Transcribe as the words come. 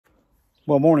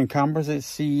Well, morning campers,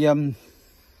 it's the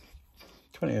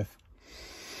 20th,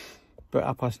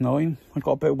 about 9:30. I've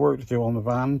got a bit of work to do on the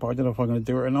van, but I don't know if I'm going to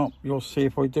do it or not. You'll see.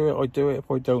 If I do it, I do it. If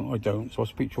I don't, I don't. So I'll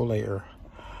speak to you later.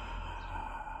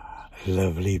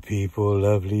 Lovely people,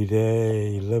 lovely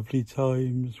day, lovely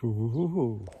times.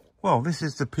 Ooh. Well, this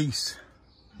is the piece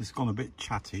that's gone a bit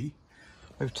chatty.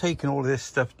 I've taken all of this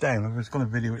stuff down. I was going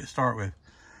to video it to start with,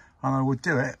 and I would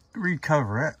do it,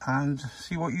 recover it, and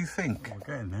see what you think.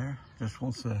 We're getting there. Just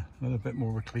wants a little bit more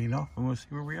of a clean up, and we'll see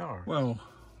where we are. Well,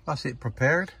 that's it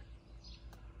prepared.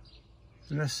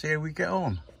 And let's see how we get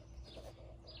on.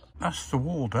 That's the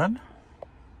wall done.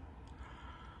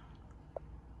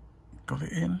 Got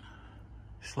it in.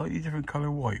 Slightly different colour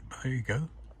white, but there you go.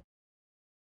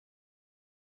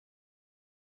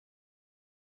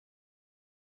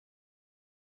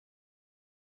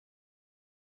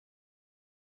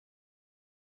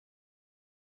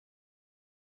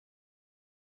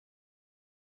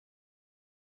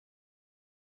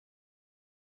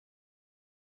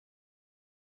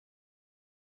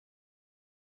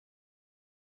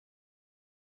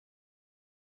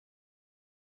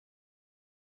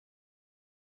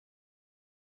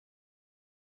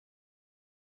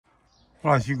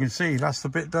 Well, as you can see, that's the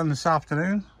bit done this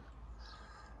afternoon.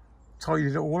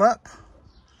 Tidied it all up.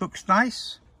 Looks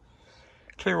nice.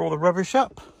 Clear all the rubbish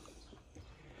up.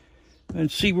 And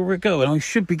see where we're going. I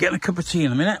should be getting a cup of tea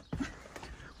in a minute,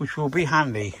 which will be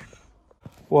handy.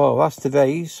 Well, that's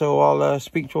today, so I'll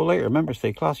speak to you all later. Remember,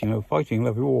 stay classy, no fighting.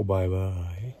 Love you all.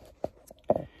 Bye-bye.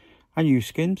 And you,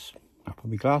 Skins. I'll put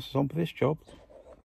my glasses on for this job.